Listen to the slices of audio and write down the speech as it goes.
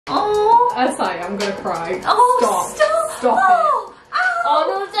Asahi, I'm gonna cry. Oh, stop it.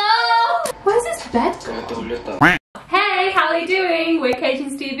 Oh no! Where's this bed gone? Hey, how are you doing? We're Katy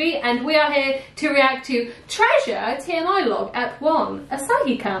and Stevie, and we are here to react to Treasure TMI log EP.1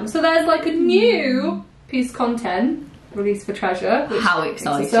 ASAHI cam. So there's like a new piece of content released for Treasure. How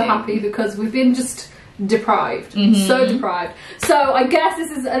exciting! I'm so happy because we've been just deprived, so deprived. So I guess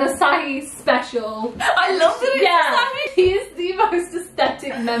this is an ASAHI special. I love that it's ASAHI. He is the most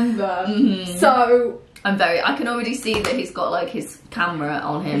aesthetic member. So I can already see that he's got like his camera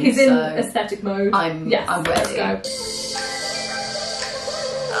on him. He's in aesthetic mode. I'm ready. Let's go.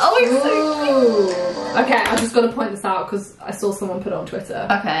 Oh, it's so cute. Okay, I'm just gonna point this out because I saw someone put it on Twitter.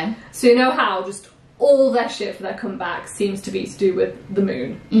 Okay. So you know how just all their shit for their comeback seems to be to do with the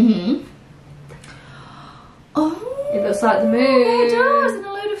moon. Oh, it looks like the moon. Yeah, it does, in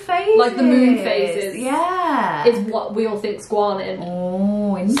a load of phases. Like the moon phases. Yeah. Is what we all think's Guan in.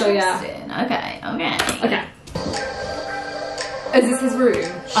 Oh, interesting. So yeah. Okay. Is this his room?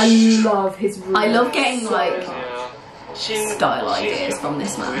 I love his room. I love getting like style ideas from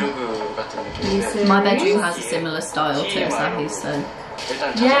this man. My bedroom has a similar style to Asahi's, so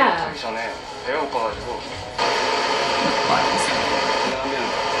yeah.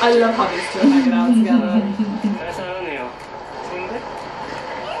 I love how these two are hanging out together.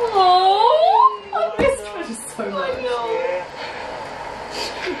 Oh, I miss Treasure so much.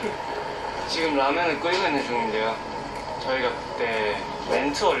 지금 라면을 끓이고 있는 중인데요. 저희가 그때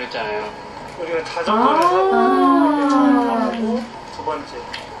멘트 올렸잖아요. 우리가 자전거를 사고 두 번째.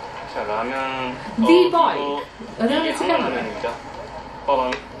 자, 라면 The bike. 이게 한국 라면입니다.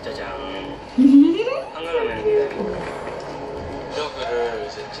 빠방 짜잔. 한국 라면입니다. 브이로그를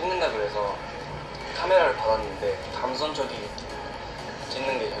이제 찍는다 그래서 카메라를 받았는데 감성 저기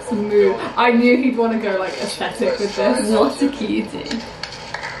찍는 게 smooth. I knew he'd want to go like aesthetic with this. What a cutie.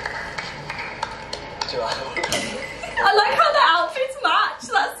 I like how the outfits match.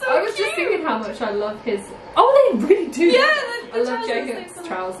 That's so cute. I was just thinking how much I love his. Oh, they really do. Yeah, I love Jacob's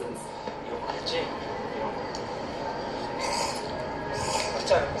trousers.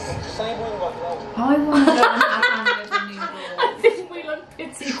 I want to go and have a new ball. I think we look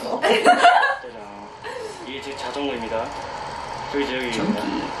pitiful. 이게 제 자전거입니다. 저기 여기입니다.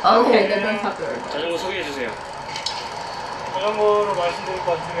 Okay, they both have their own. 자전거 소개해 주세요. 자전거로 말씀드릴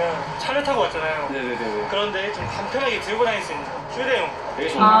것 같으면 차를 타고 왔잖아요. 네네네. 그런데 좀 간편하게 들고 다닐 수 있는 휴대용. 되게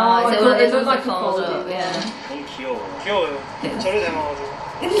좋네요. It looks like a folder. Yeah. 너무 귀여워요. 귀여워요. 저를 닮아가지고.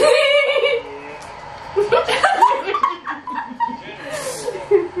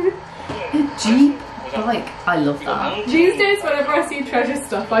 Jeep bike. I love that. These days, whenever I see Treasure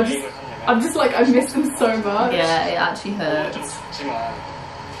stuff, I'm just like, I miss them so much. Yeah, it actually hurts. 좀 춥지만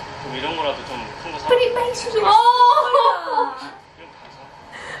이런 거라도 좀 큰 거 사. But it makes you look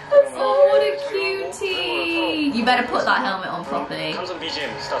oh, what a cutie! You better put that helmet on properly. 감성 BGM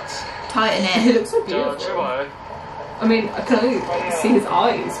스타트. Tighten He it. looks so 자, beautiful. 출발. I mean, I can only see his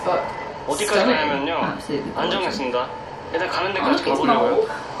eyes, but 어디까지 가냐면요. Absolutely. 안정했습니다. 일단 가는 Oh, 데까지 look, it's 가보려고요. mole.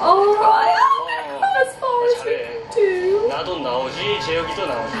 oh, Right. as far as he 잘해. can do. 나도 나오지, 재혁이도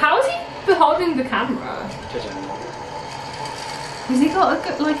나오지. How is he beholding the camera? 되지. Has he got a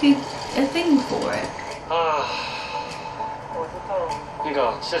thing for it? 아, 좋다.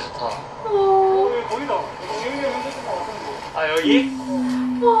 그러니까 진짜 좋다. Oh, 여기 거기다. 여기 흔들린 거 같은데. 아 여기?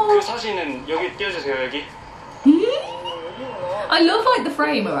 그 사진은 여기 띄워주세요 여기. I love like the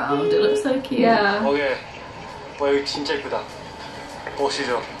frame around. It looks so cute. yeah. 오케이. 와 여기 진짜 이쁘다.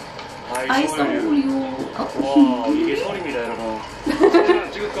 보시죠. I saw you. 와 이게 서울입니다 여러분.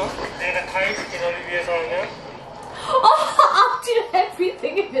 사진 찍을까? 내가 가이드기 너를 위해서는 Oh, I'll do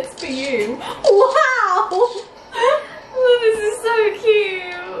everything if it's for you. Wow! Oh, this is so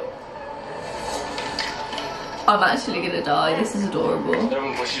cute. I'm actually gonna die. This is adorable.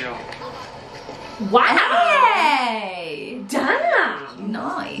 여러분 보시죠. Wow! Hey! Damn!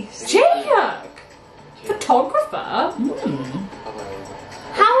 Nice. Jacob! Photographer? 봐봐요.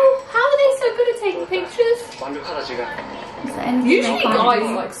 How are they so good at taking pictures? 완벽하다 지금. Is there anything Usually I guys can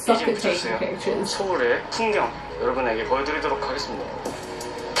do? like suck 이제 at taking 붙였어요. pictures. 서울의 풍경 여러분에게 보여드리도록 하겠습니다.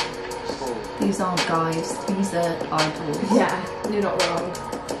 These aren't guys. These are idols. Yeah, you're not wrong.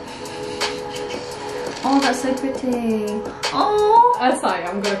 Oh, that's so pretty. Oh. Asahi,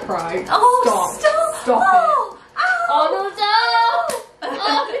 I'm gonna cry. Oh, Stop Oh. it. Oh no, no! Oh.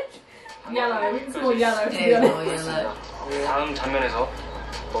 Yellow, it's more yellow to be It is more honest. yellow. 다음 장면에서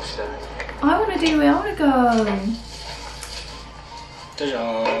봅시다. I want to do it. I want to go. 짜잔.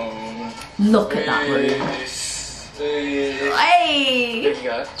 Look at that room. Hey!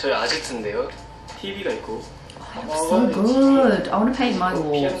 여기가 저희 아지트인데요. TV가 있고 So good. I want to paint my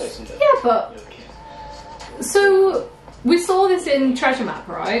walls. Yeah, but so we saw this in Treasure Map,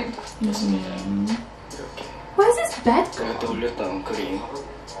 right? Where's his bed gone?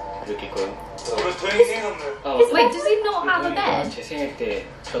 Wait, does he not have a bed?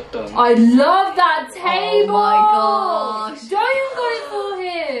 I love that table! Oh my gosh. Doing got it for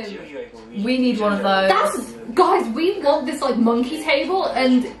him! We need one of those. Guys, we want this like monkey table,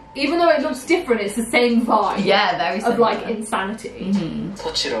 and even though it looks different, it's the same vibe. Yeah, very similar. Of like insanity.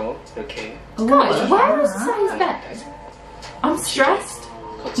 터치로 이렇게. Guys, where else is his bed? I'm stressed.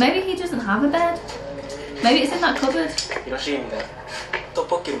 Maybe he doesn't have a bed. Maybe it's in that cupboard. 이런 식입니다.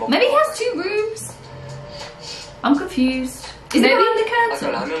 떡볶이를 먹고. Maybe he has 2 rooms. I'm confused. Is it behind the curtain?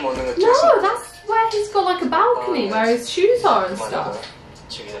 아까 라면 먹는 거 No, that's where he's got like a balcony where his shoes are and stuff.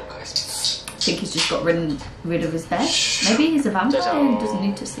 즐기도록 하겠습니다. I think he's just got rid of his bed. Maybe he's a vampire and doesn't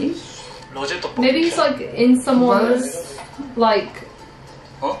need to sleep. 로제 떡볶이. Maybe he's like in someone's like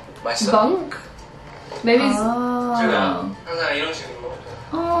맛있어? bunk. Maybe he's 제가 항상 이런 식으로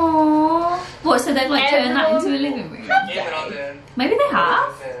Oh, what? So they've like turned that into a living room? 게임을 하든 Maybe they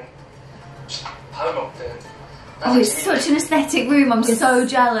have. 밥을 먹든. Oh, it's such an aesthetic room. I'm so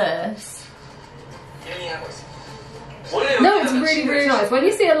jealous. No, it's really, really nice. When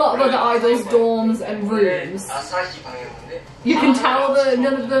you see a lot of other idols' dorms and rooms, you can tell that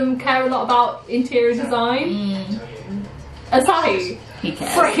none of them care a lot about interior design. Asahi He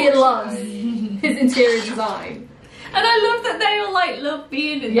cares. freaking loves his interior design. And I love that they all like love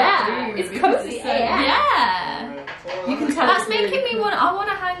being in that room. It's cozy. Yeah. You can tell. That's making me want. I want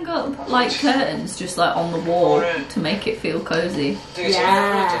to hang up like curtains just like on the wall to make it feel cozy.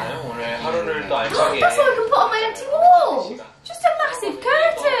 Yeah. That's what I can put on my empty wall. Just a massive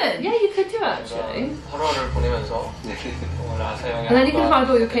curtain. Yeah, you could do actually. 하루를 보내면서 And then you can hide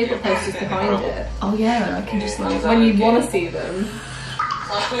all your K-pop posters behind it. Oh yeah, and I can just like. When you want to see them.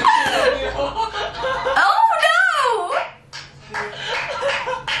 Oh no!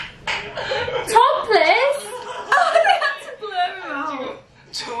 Topless? Oh, they had to blur him out.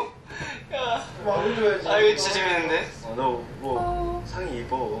 아 이거 진짜 재밌는데? 너 뭐 상의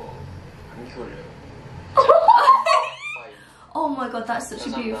입어. 감기 걸려. Oh my god, that's such a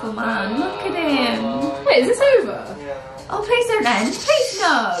beautiful man. Look at him. Wait, is this over? Oh, please don't end. Please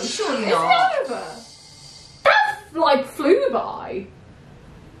no. Surely It's not. not over. That like flew by.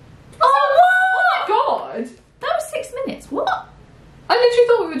 Oh, what? Oh my god. That was 6 minutes. What? I literally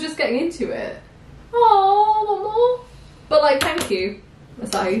thought we were just getting into it. Oh, one more. But like, thank you,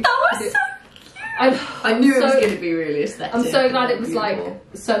 Asahi. That was so cute. I knew it was going to be really aesthetic. I'm so glad it was like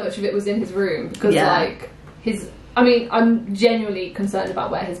so much of it was in his room because Yeah. like his. I mean, I'm genuinely concerned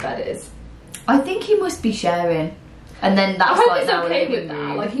about where his bed is. I think he must be sharing, and then I that's hope like he's now okay a with living that.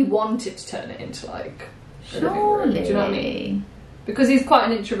 room. Like he wanted to turn it into like a living room. Do you know what I mean? Surely. Because he's quite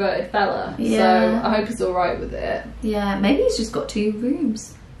an introverted fella. Yeah. So I hope he's all right with it. Yeah, maybe he's just got 2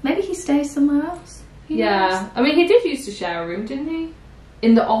 rooms. Maybe he stays somewhere else. Who Yeah. knows? I mean, he did used to share a room, didn't he?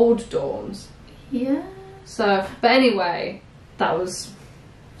 In the old dorms. Yeah. So, but anyway, that was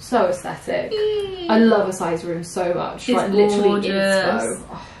so aesthetic. I love Asahi's room so much. It's like literally gorgeous.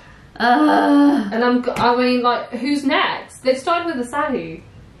 inspo. And And I mean, like, who's next? They've started with Asahi.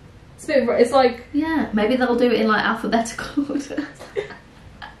 It's like, yeah, maybe they'll do it in like alphabetical order.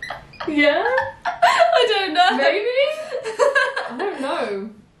 yeah, I don't know. maybe. I don't know.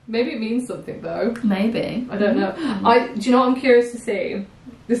 Maybe it means something though. Maybe. I don't know. Do you know what I'm curious to see?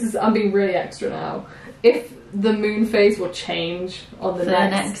 I'm being really extra now. If the moon phase will change on the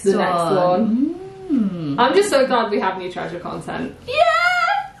next one. I'm just so glad we have new treasure content. Yeah!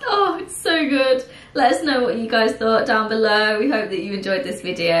 Oh, it's so good. Let us know what you guys thought down below. We hope that you enjoyed this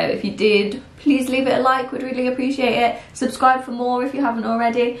video. If you did, please leave it a like. We'd really appreciate it. Subscribe for more if you haven't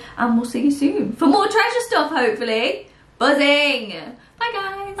already. And we'll see you soon for more treasure stuff, hopefully. Buzzing! Bye,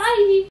 guys. Bye.